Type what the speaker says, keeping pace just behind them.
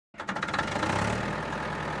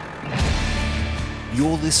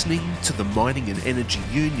You're listening to the Mining and Energy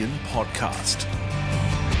Union podcast.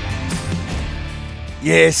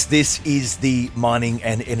 Yes, this is the Mining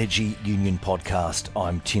and Energy Union podcast.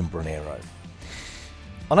 I'm Tim Brunero.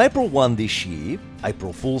 On April 1 this year,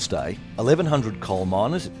 April Fool's Day, 1,100 coal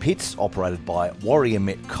miners at pits operated by Warrior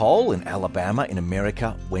Met Coal in Alabama in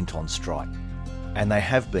America went on strike. And they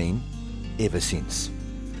have been ever since.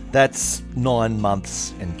 That's 9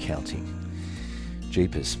 months and counting.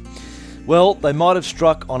 Jeepers. Well, they might have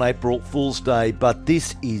struck on April Fool's Day, but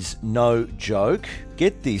this is no joke.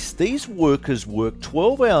 Get this, these workers work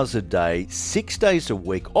 12 hours a day, 6 days a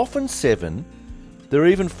week, often 7. They're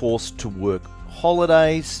even forced to work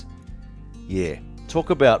holidays. Yeah,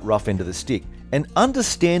 talk about rough end of the stick. And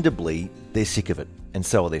understandably, they're sick of it, and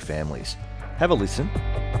so are their families. Have a listen.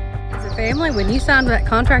 As a family, when you signed that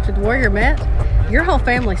contract with Warrior Met, your whole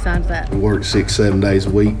family signs that. We work 6-7 days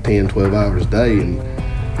a week, 10-12 hours a day, and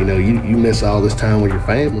you miss all this time with your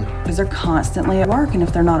family. Because they're constantly at work, and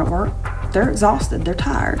if they're not at work, they're exhausted, they're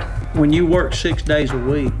tired. When you work 6 days a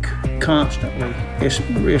week, constantly, it's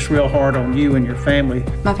real hard on you and your family.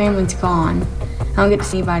 My family's gone. I don't get to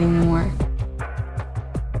see anybody anymore.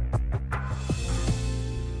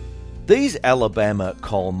 These Alabama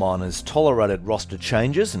coal miners tolerated roster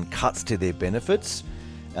changes and cuts to their benefits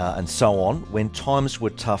and so on when times were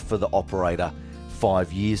tough for the operator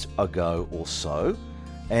 5 years ago or so.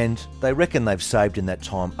 And they reckon they've saved in that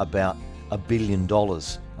time about $1 billion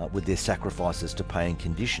with their sacrifices to paying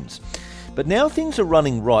conditions. But now things are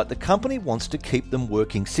running right. The company wants to keep them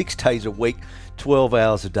working 6 days a week, 12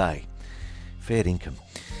 hours a day. Fair income.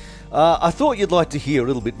 I thought you'd like to hear a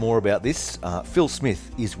little bit more about this. Phil Smith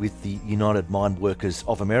is with the United Mine Workers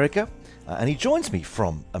of America, and he joins me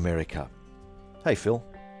from America. Hey, Phil.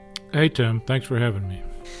 Hey, Tim. Thanks for having me.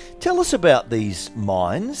 Tell us about these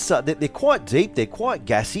mines. They're quite deep, they're quite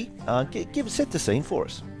gassy. Set the scene for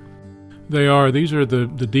us. They are. These are the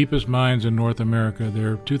deepest mines in North America.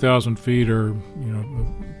 They're 2,000 feet or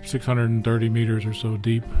 630 meters or so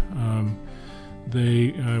deep.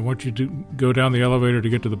 They want you to go down the elevator to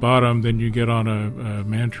get to the bottom, then you get on a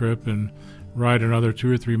man trip and ride another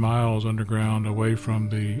 2 or 3 miles underground away from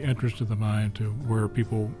the entrance to the mine to where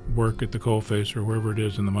people work at the coalface or wherever it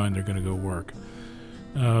is in the mine they're going to go work.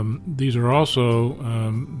 These are also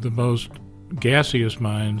the most gaseous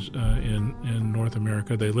mines in North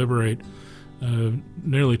America. They liberate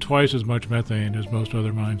nearly twice as much methane as most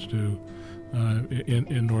other mines do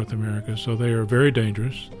in North America. So they are very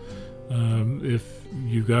dangerous. If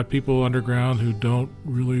you've got people underground who don't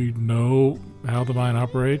really know how the mine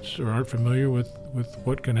operates or aren't familiar with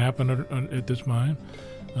what can happen at this mine,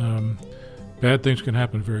 bad things can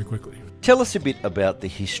happen very quickly. Tell us a bit about the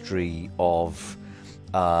history of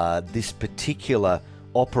this particular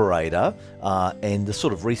operator and the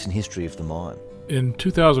sort of recent history of the mine. In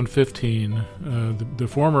 2015, the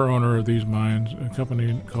former owner of these mines, a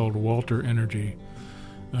company called Walter Energy,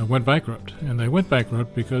 went bankrupt. And they went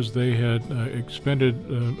bankrupt because they had expended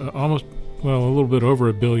a little bit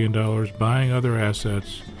over $1 billion buying other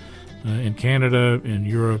assets in Canada, in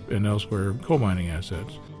Europe, and elsewhere, coal mining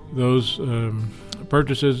assets. Those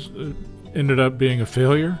purchases ended up being a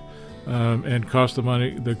failure. And cost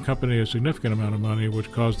the company a significant amount of money,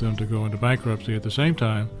 which caused them to go into bankruptcy. At the same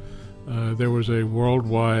time, there was a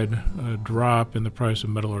worldwide drop in the price of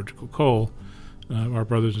metallurgical coal. Our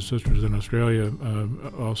brothers and sisters in Australia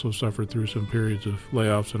also suffered through some periods of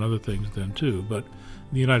layoffs and other things then too. But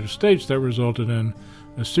in the United States, that resulted in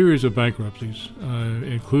a series of bankruptcies,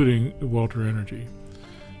 including Walter Energy.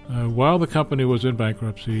 While the company was in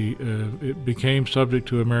bankruptcy, it became subject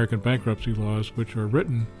to American bankruptcy laws, which are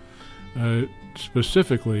written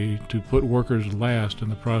specifically to put workers last in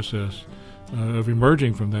the process of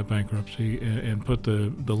emerging from that bankruptcy and put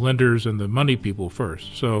the lenders and the money people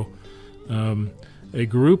first. So a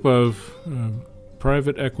group of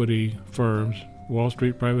private equity firms, Wall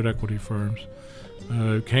Street private equity firms,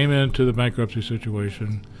 came into the bankruptcy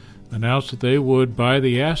situation, announced that they would buy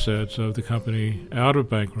the assets of the company out of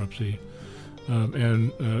bankruptcy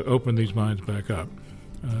and open these mines back up.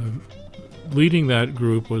 Leading that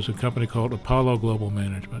group was a company called Apollo Global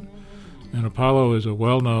Management. And Apollo is a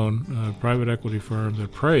well-known private equity firm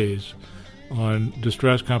that preys on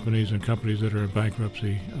distressed companies and companies that are in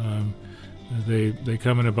bankruptcy. They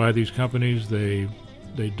come in and buy these companies. They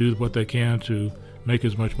do what they can to make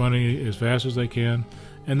as much money as fast as they can,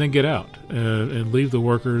 and then get out and leave the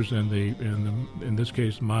workers and in this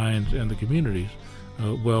case mines and the communities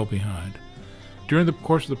well behind. During the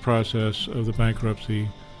course of the process of the bankruptcy,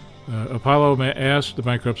 Apollo asked the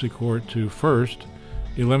bankruptcy court to first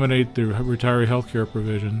eliminate the retiree health care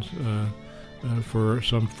provisions for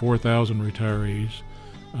some 4,000 retirees,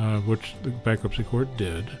 which the bankruptcy court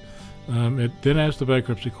did. It then asked the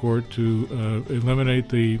bankruptcy court to eliminate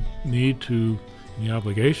the need to, the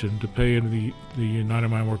obligation to pay into the United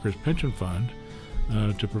Mine Workers Pension Fund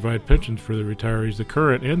to provide pensions for the retirees, the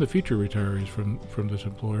current and the future retirees from this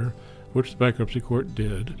employer, which the bankruptcy court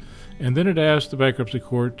did. And then it asked the bankruptcy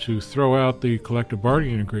court to throw out the collective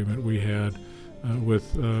bargaining agreement we had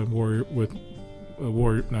with Warrior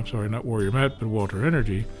Met, but Walter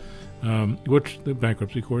Energy, which the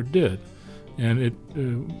bankruptcy court did. And it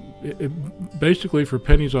basically, for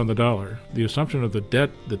pennies on the dollar, the assumption of the debt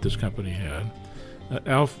that this company had,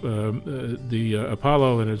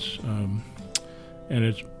 Apollo and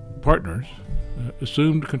its partners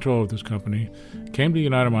assumed control of this company, came to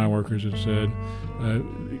United Mine Workers and said,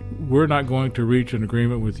 we're not going to reach an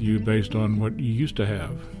agreement with you based on what you used to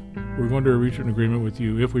have. We're going to reach an agreement with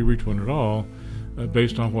you, if we reach one at all,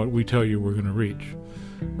 based on what we tell you we're going to reach.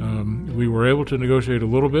 We were able to negotiate a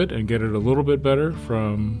little bit and get it a little bit better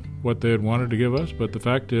from what they had wanted to give us, but the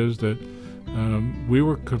fact is that we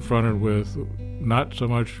were confronted with not so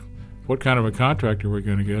much what kind of a contractor we're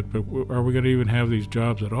going to get, but are we going to even have these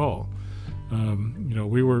jobs at all?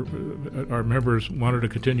 Our members wanted to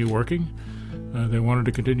continue working. They wanted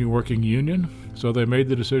to continue working union, so they made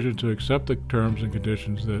the decision to accept the terms and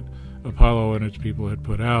conditions that Apollo and its people had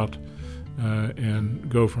put out and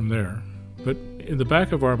go from there. But in the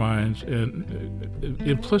back of our minds and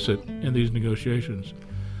implicit in these negotiations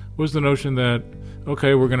was the notion that,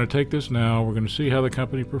 okay, we're going to take this now, we're going to see how the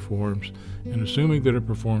company performs, and assuming that it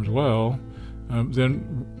performs well,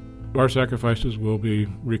 then our sacrifices will be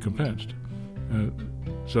recompensed.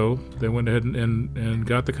 So they went ahead and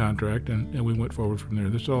got the contract, and we went forward from there.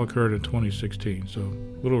 This all occurred in 2016, so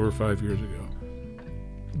a little over 5 years ago.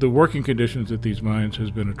 The working conditions at these mines has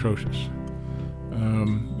been atrocious.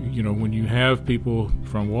 When you have people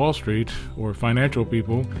from Wall Street or financial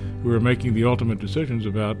people who are making the ultimate decisions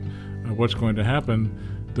about what's going to happen,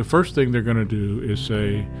 the first thing they're going to do is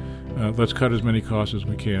say, let's cut as many costs as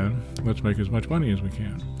we can, let's make as much money as we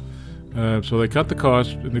can. So they cut the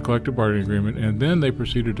cost in the collective bargaining agreement, and then they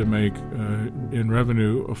proceeded to make, in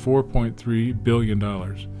revenue, $4.3 billion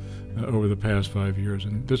over the past 5 years.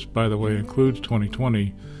 And this, by the way, includes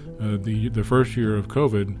 2020, the first year of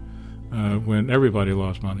COVID, when everybody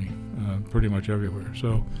lost money, pretty much everywhere.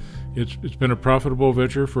 So it's been a profitable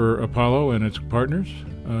venture for Apollo and its partners,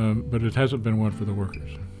 but it hasn't been one for the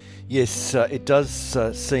workers. Yes, it does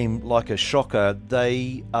seem like a shocker.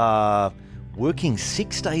 They are working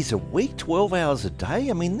 6 days a week, 12 hours a day.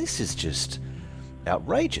 I mean, this is just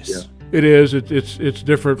outrageous. Yeah. It is. It's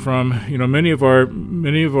different from many of our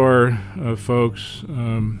folks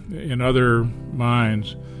in other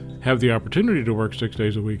mines have the opportunity to work 6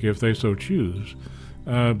 days a week if they so choose,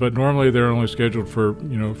 but normally they're only scheduled for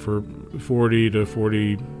 40 to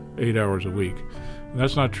 48 hours a week. And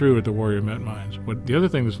that's not true at the Warrior Met mines. But the other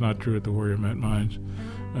thing that's not true at the Warrior Met mines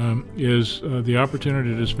is the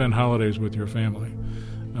opportunity to spend holidays with your family.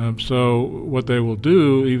 So what they will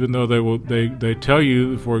do, even though they tell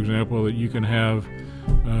you, for example, that you can have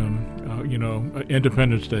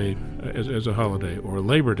Independence Day as a holiday or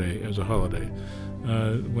Labor Day as a holiday.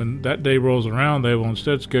 When that day rolls around, they will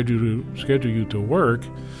instead schedule you to work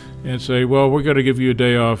and say, well, we're going to give you a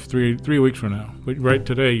day off three weeks from now, but right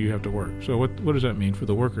today you have to work. So what does that mean for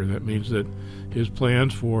the worker? That means that his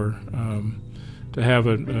plans for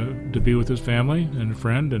to be with his family and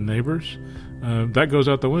friend and neighbors, that goes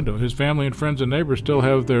out the window. His family and friends and neighbors still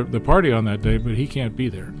have the party on that day, but he can't be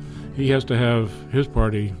there. He has to have his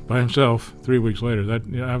party by himself 3 weeks later. That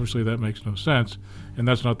obviously that makes no sense, and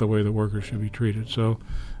that's not the way the workers should be treated. So,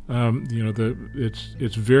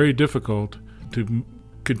 it's very difficult to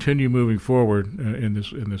continue moving forward in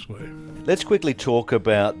this way. Let's quickly talk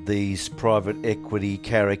about these private equity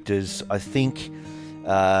characters. I think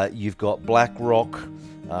you've got BlackRock,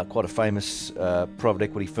 quite a famous private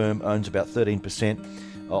equity firm, owns about 13%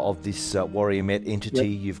 of this Warrior Met entity.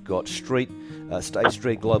 Yep. You've got State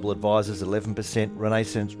Street Global Advisors, 11%,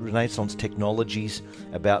 Renaissance Technologies,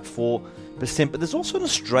 about 4%. But there's also an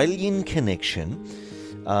Australian connection.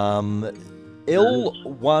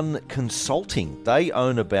 L1 Consulting, they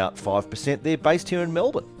own about 5%. They're based here in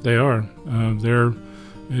Melbourne. They are.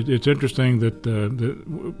 It's interesting that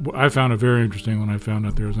I found it very interesting when I found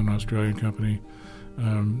out there was an Australian company,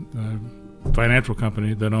 financial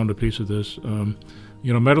company, that owned a piece of this.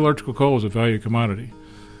 Metallurgical coal is a valued commodity,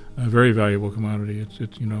 a very valuable commodity. It's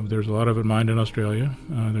there's a lot of it mined in Australia.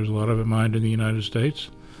 There's a lot of it mined in the United States,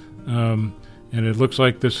 and it looks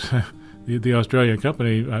like this. The Australian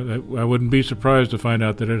company, I wouldn't be surprised to find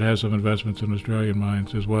out that it has some investments in Australian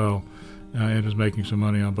mines as well. and is making some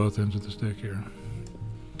money on both ends of the stick here.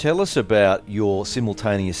 Tell us about your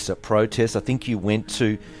simultaneous protest. I think you went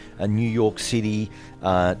to New York City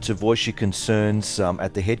to voice your concerns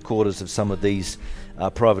at the headquarters of some of these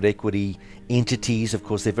private equity entities. Of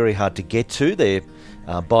course, they're very hard to get to. They're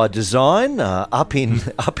by design up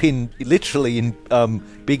in literally in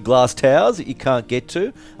big glass towers that you can't get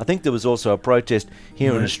to. I think there was also a protest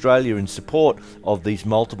here in Australia in support of these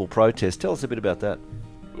multiple protests. Tell us a bit about that.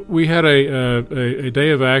 We had a day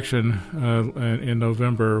of action in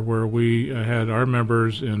November where we had our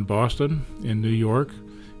members in Boston, in New York,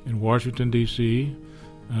 in Washington, D.C.,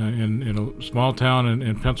 in a small town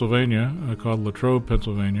in Pennsylvania called Latrobe,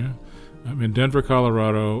 Pennsylvania, in Denver,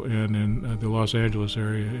 Colorado, and in the Los Angeles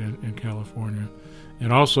area in California,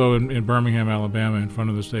 and also in Birmingham, Alabama, in front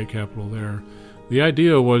of the state capitol there. The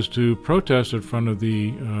idea was to protest in front of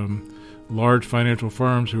the large financial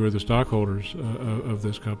firms who are the stockholders of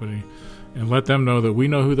this company, and let them know that we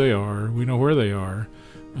know who they are, we know where they are,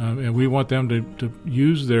 and we want them to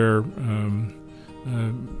use their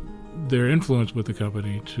influence with the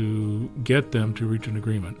company to get them to reach an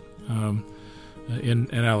agreement. In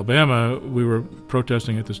Alabama, we were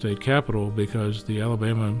protesting at the state capitol because the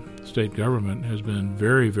Alabama state government has been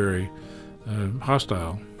very, very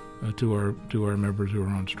hostile to our members who are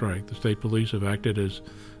on strike. The state police have acted as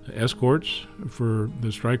escorts for the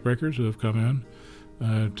strikebreakers who have come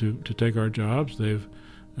in to take our jobs. They've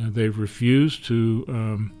refused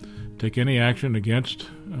to take any action against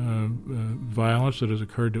violence that has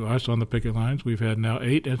occurred to us on the picket lines. We've had now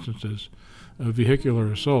 8 instances of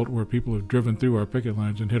vehicular assault where people have driven through our picket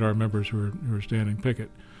lines and hit our members who are standing picket,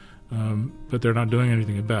 but they're not doing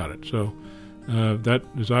anything about it. So that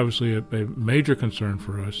is obviously a major concern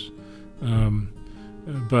for us.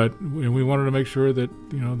 But we wanted to make sure that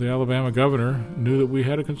the Alabama governor knew that we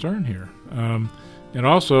had a concern here, and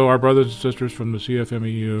also our brothers and sisters from the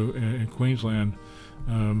CFMEU in Queensland,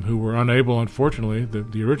 who were unable. Unfortunately,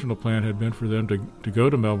 the original plan had been for them to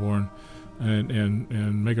go to Melbourne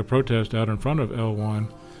and make a protest out in front of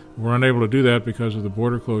L1. We're unable to do that because of the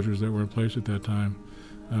border closures that were in place at that time.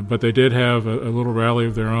 But they did have a little rally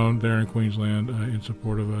of their own there in Queensland in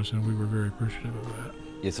support of us, and we were very appreciative of that.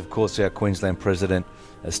 Yes, of course, our Queensland President,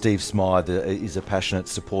 Steve Smythe, is a passionate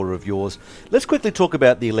supporter of yours. Let's quickly talk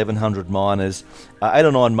about the 1,100 miners. 8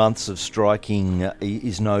 or 9 months of striking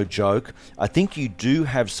is no joke. I think you do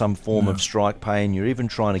have some form of strike pay, and you're even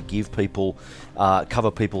trying to give people,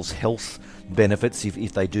 cover people's health benefits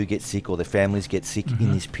if they do get sick or their families get sick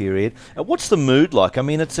in this period. What's the mood like? I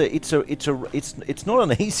mean, it's not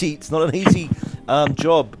an easy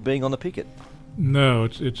job being on the picket. No,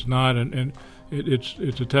 it's not, and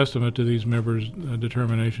it's a testament to these members'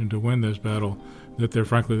 determination to win this battle that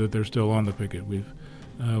they're still on the picket. The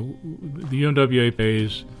UMWA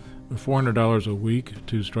pays $400 a week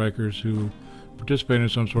to strikers who participate in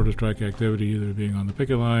some sort of strike activity, either being on the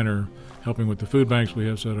picket line or helping with the food banks we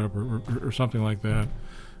have set up or something like that.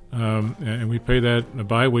 And we pay that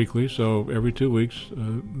bi-weekly, so every 2 weeks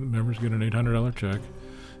members get an $800 check.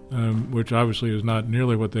 Which obviously is not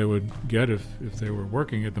nearly what they would get if they were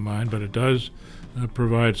working at the mine, but it does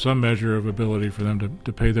provide some measure of ability for them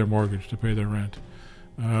to pay their mortgage, to pay their rent,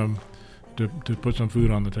 to put some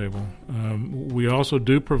food on the table. We also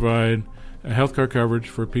do provide health care coverage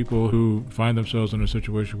for people who find themselves in a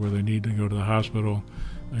situation where they need to go to the hospital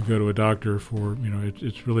and go to a doctor for,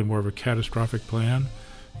 it's really more of a catastrophic plan.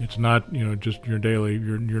 It's not, just your daily,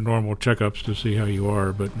 your normal checkups to see how you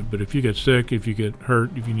are. But if you get sick, if you get hurt,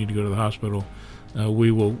 if you need to go to the hospital,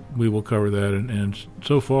 we will cover that. And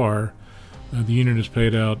so far, the union has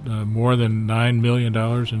paid out more than $9 million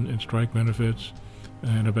in strike benefits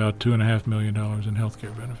and about $2.5 million in health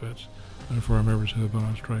care benefits for our members who have been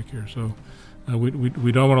on strike here. So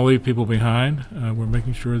we don't want to leave people behind. We're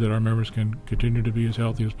making sure that our members can continue to be as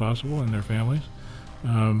healthy as possible and their families.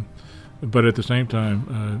 But at the same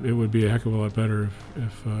time, it would be a heck of a lot better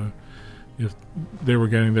if they were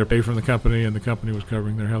getting their pay from the company and the company was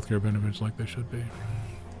covering their health care benefits like they should be.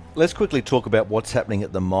 Let's quickly talk about what's happening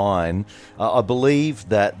at the mine. I believe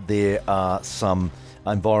that there are some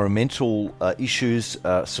environmental issues,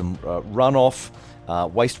 some runoff,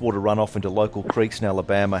 wastewater runoff into local creeks in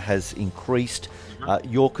Alabama has increased.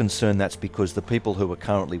 You're concerned that's because the people who are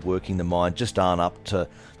currently working the mine just aren't up to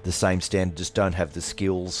the same standard, just don't have the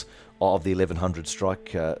skills of the 1,100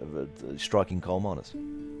 striking coal miners.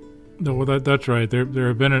 No, well, that's right. There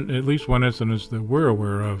have been at least one incident that we're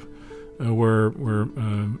aware of where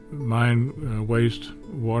mine waste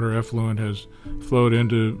water effluent has flowed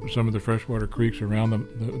into some of the freshwater creeks around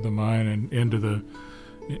the mine and into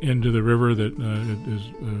the river that is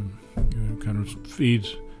kind of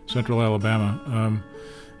feeds central Alabama,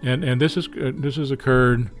 and this has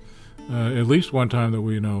occurred at least one time that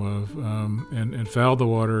we know of, and fouled the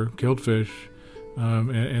water, killed fish,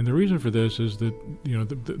 and the reason for this is that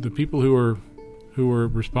the people who are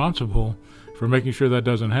responsible for making sure that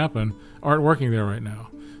doesn't happen aren't working there right now.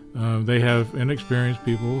 They have inexperienced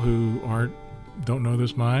people who don't know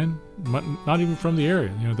this mine, not even from the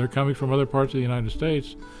area. They're coming from other parts of the United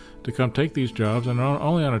States to come take these jobs, and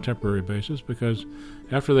only on a temporary basis, because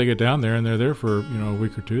after they get down there and they're there for a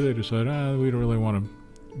week or two, they decide, we don't really want to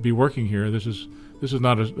be working here. This is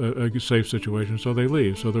not a safe situation, so they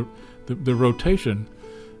leave. So the rotation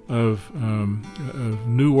of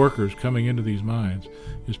new workers coming into these mines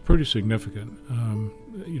is pretty significant.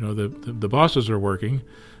 The bosses are working,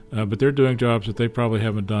 but they're doing jobs that they probably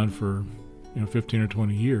haven't done for 15 or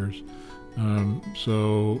 20 years.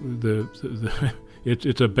 So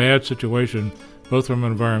it's a bad situation, both from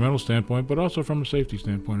an environmental standpoint, but also from a safety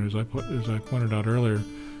standpoint. As I pointed out earlier,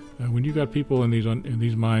 when you got people in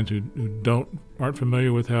these mines who aren't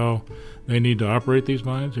familiar with how they need to operate these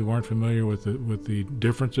mines, who aren't familiar with the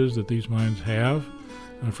differences that these mines have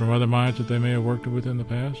from other mines that they may have worked with in the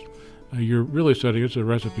past, you're really setting it's a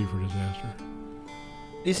recipe for disaster.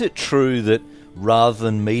 Is it true that rather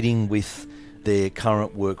than meeting with their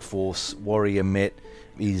current workforce, Warrior Met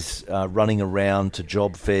is running around to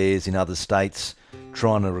job fairs in other states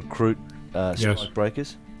trying to recruit strike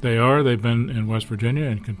breakers? They are. They've been in West Virginia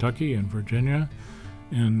and Kentucky and Virginia,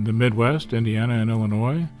 in the Midwest, Indiana and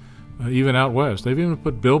Illinois, even out west. They've even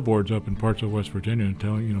put billboards up in parts of West Virginia and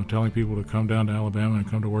telling people to come down to Alabama and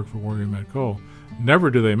come to work for Warrior Met Coal. Never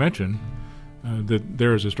do they mention that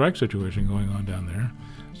there is a strike situation going on down there.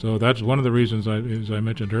 So that's one of the reasons, as I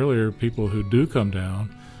mentioned earlier, people who do come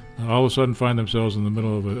down all of a sudden find themselves in the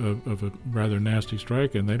middle of a rather nasty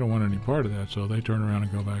strike, and they don't want any part of that, so they turn around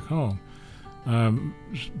and go back home.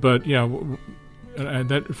 But yeah, and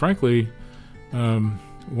that frankly, one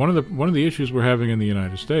of the issues we're having in the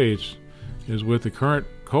United States is with the current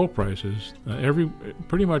coal prices.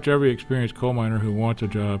 Pretty much every experienced coal miner who wants a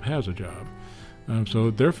job has a job. So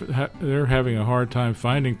they're having a hard time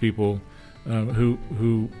finding people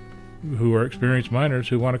who are experienced miners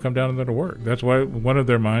who want to come down there to work. That's why one of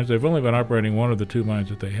their mines, they've only been operating one of the two mines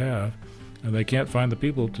that they have, and they can't find the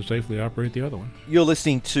people to safely operate the other one. You're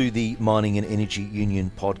listening to the Mining and Energy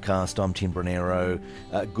Union podcast. I'm Tim Bronero.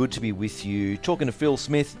 Good to be with you. Talking to Phil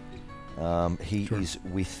Smith. He is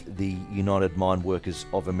with the United Mine Workers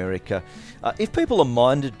of America. If people are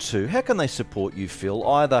minded to, how can they support you, Phil?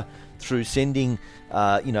 Either through sending,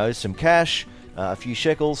 some cash, a few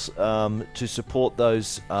shekels to support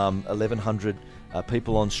those 1,100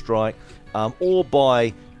 people on strike, or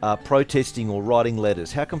by protesting or writing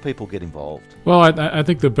letters. How can people get involved? Well, I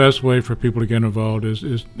think the best way for people to get involved is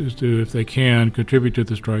to, if they can, contribute to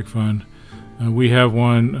the strike fund. We have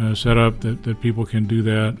one set up that people can do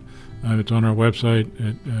that. It's on our website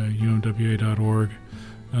at umwa.org.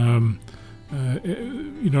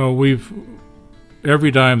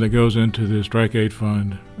 Every dime that goes into the Strike Aid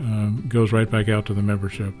Fund goes right back out to the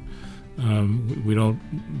membership.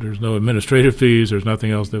 There's no administrative fees. There's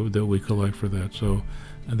nothing else that we collect for that. So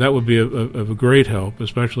that would be of a great help,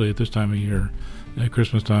 especially at this time of year, at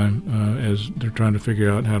Christmas time, as they're trying to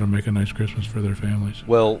figure out how to make a nice Christmas for their families.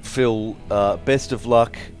 Well, Phil, best of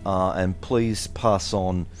luck, and please pass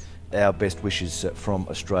on our best wishes from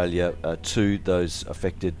Australia to those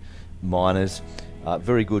affected miners.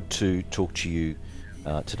 Very good to talk to you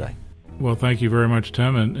today. Well, thank you very much,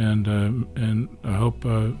 Tim, and I hope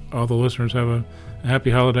all the listeners have a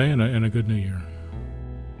happy holiday and a good New Year.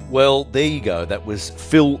 Well, there you go. That was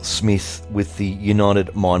Phil Smith with the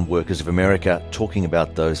United Mine Workers of America talking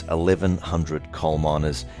about those 1,100 coal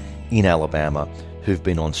miners in Alabama who've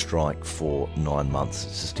been on strike for 9 months.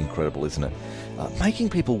 It's just incredible, isn't it? Making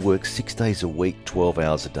people work 6 days a week, 12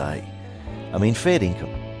 hours a day. I mean, fair income.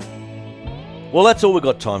 Well, that's all we've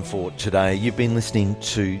got time for today. You've been listening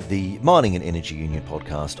to the Mining and Energy Union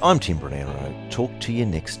podcast. I'm Tim Bronero. Talk to you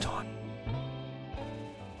next time.